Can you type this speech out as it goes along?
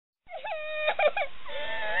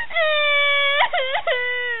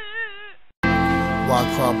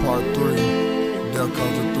Tribe Part 3, there comes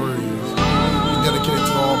the 3'z. Dedicated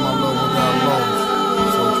to all my loved ones I lost.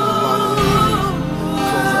 So can you bow your head,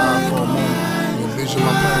 close your eyes for a moment, and envision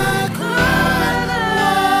my pain.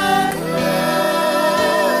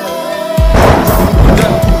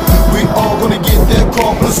 We all gonna get that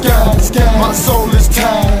call from the sky. My soul is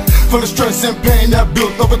tired for the stress and pain that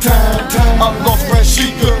built over time. I lost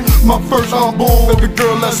Rashika, my first unborn baby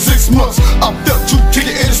girl at 6 months. I felt you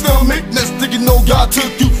kicking in the stomach. Next thing you know, God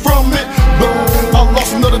took you from it. Boom, I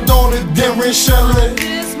lost another daughter, Darren Shelley.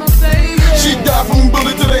 She died from a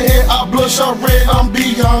bullet to the head. I bloodshot red, I'm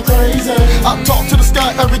beyond crazy. I talk to the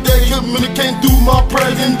sky every day, communicate through my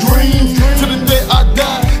prayers and dreams. To the day I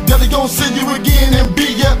die, Daddy gon' see you again and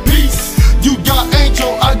be at peace. You got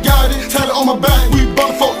angel, I got it, tatted on my back. We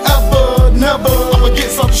bond forever, never. I'ma get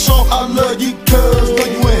something short. I love you, cuz know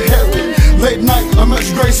you in heaven. Late night, I'm at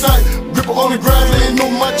your great sight. Grip on the grass, laying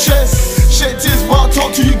on my chest. Shed tears while I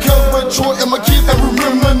talk to you, cuz with Troy and my kids and we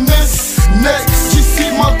reminisce. Next, she see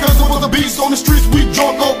my cousin was a beast on the streets. We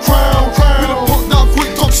drunk on crown. We done put down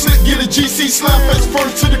quick, talk shit, get a GC slap face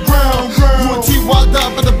first to the ground. You and T.Y.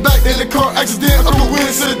 died at the back in the car accident of a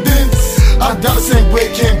coincidence. I died the same way,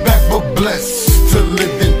 came back but blessed to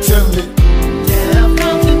live and tell it.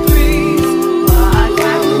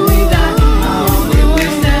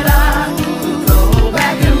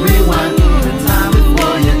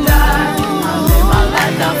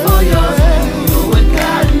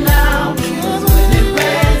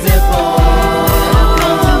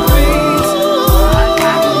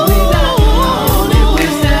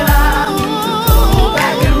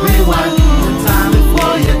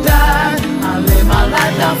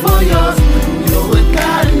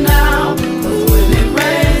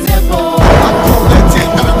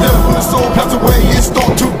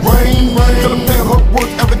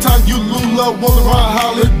 One around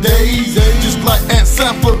holidays, just like Aunt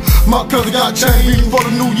Sanford. My cousin got changed for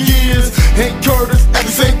the New Year's. Hank Curtis at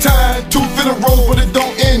the same time, 2 in a row, but it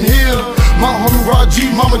don't end here. My homie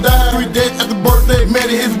Raji, mama died 3 days after birthday,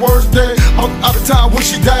 made it his worst day. I was out of town when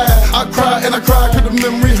she died. I cried and I cried cause the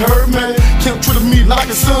memories hurt, man. Kim treated me like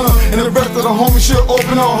a son, and the rest of the homies should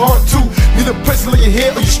open her heart too. Need a place to lay your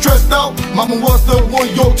head or you stressed out. Mama was the one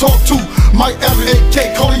you'll talk to. Mike Evans,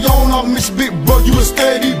 AK, Corleone, I miss you, big bro, you a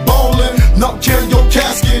steady ballin'. Not carrying your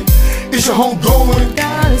casket, it's your home going.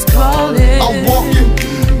 God is calling. I'm walking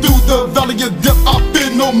through the valley of death, I fear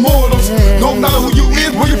no mortals. No matter who you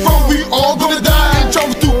is, where you from, we all gonna die and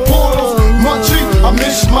travel through portals. Munchie, I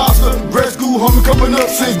miss your master. Grad school homie coming up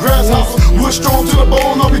since grass house. We're strong to the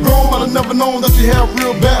bone, I'll be grown, but I never known that you had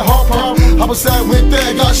real bad heart problem. I was sad when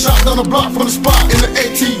dad got shot down the block from the spot in the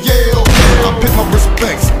ATL. I pick my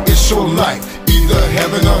respects, it's your life, either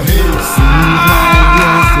heaven or hell.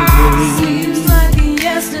 Seems like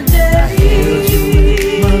yesterday.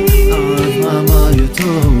 Mama, you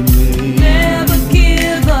told me never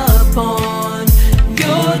give up on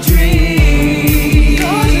your dreams.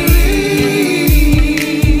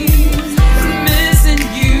 Missing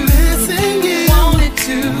you, wanted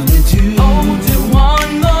to hold you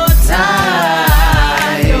one more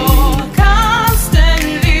time. You're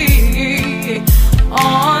constantly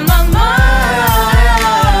on my mind.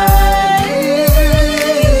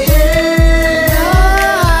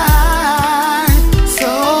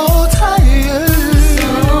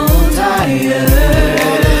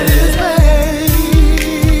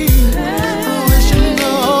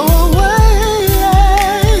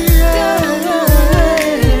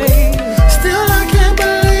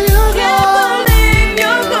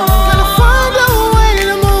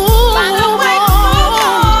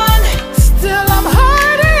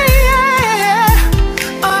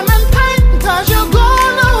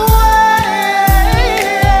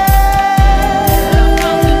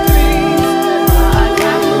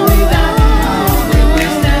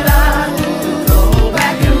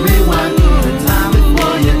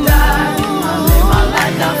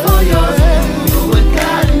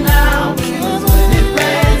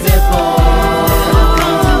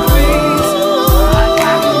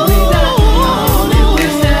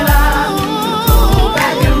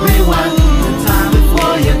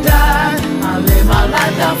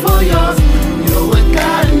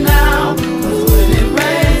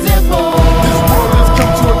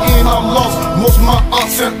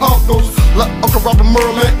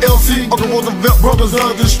 Uncle Roosevelt, brothers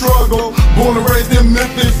of the struggle. Born and raised in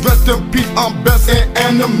Memphis, rest in peace, I'm best in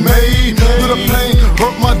anime. Through the pain,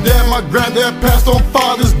 hurt my dad, my granddad passed on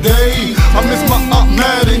Father's Day. I miss my Aunt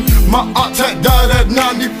Maddie, my Aunt Tat died at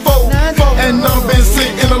 94. And never been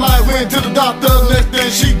sick in the life, went to the doctor, next day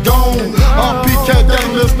she gone. PK, Daddy,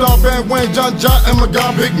 Little Star, Van Wayne, John, and my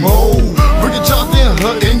guy, Big Mo. Ricky Charles in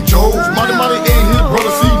her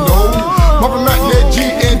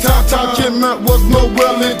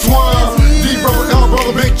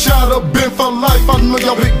y'all life, I know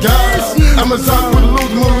y'all big guys. Amazon with a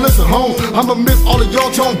lose, gonna listen home. I'ma miss all of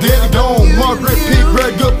y'all till I'm dead and gone. Margaret P.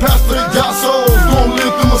 Greg, good pastor, y'all souls gonna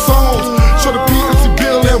live through my songs. Show the PMC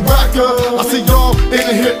Bill and Racker. I see y'all in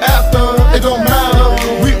the hereafter. It don't matter.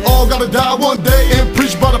 We all gotta die one day and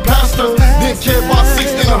preach by the pastor. Didn't care about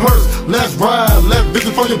 6 in a hearse. Let's ride, let's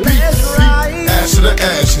visit for your peace. Ash to the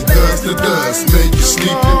ashes, dust to dust, make you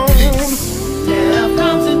sleep in peace. Death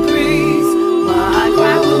comes in threes. Why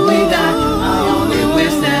cry when we die? I only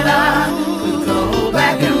wish that I could go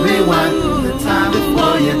back and rewind the time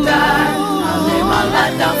before you died. I lay my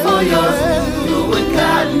life down for yours. You with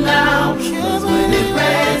God now, 'cause when it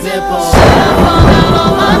rains it pours. Should I fall down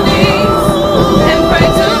on my knees and pray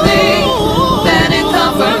to Thee that it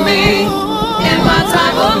comfort me in my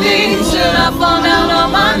time of need? Should I fall down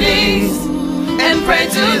on my knees and pray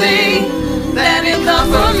to Thee that it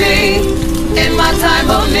comfort me in my time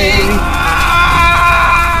of need?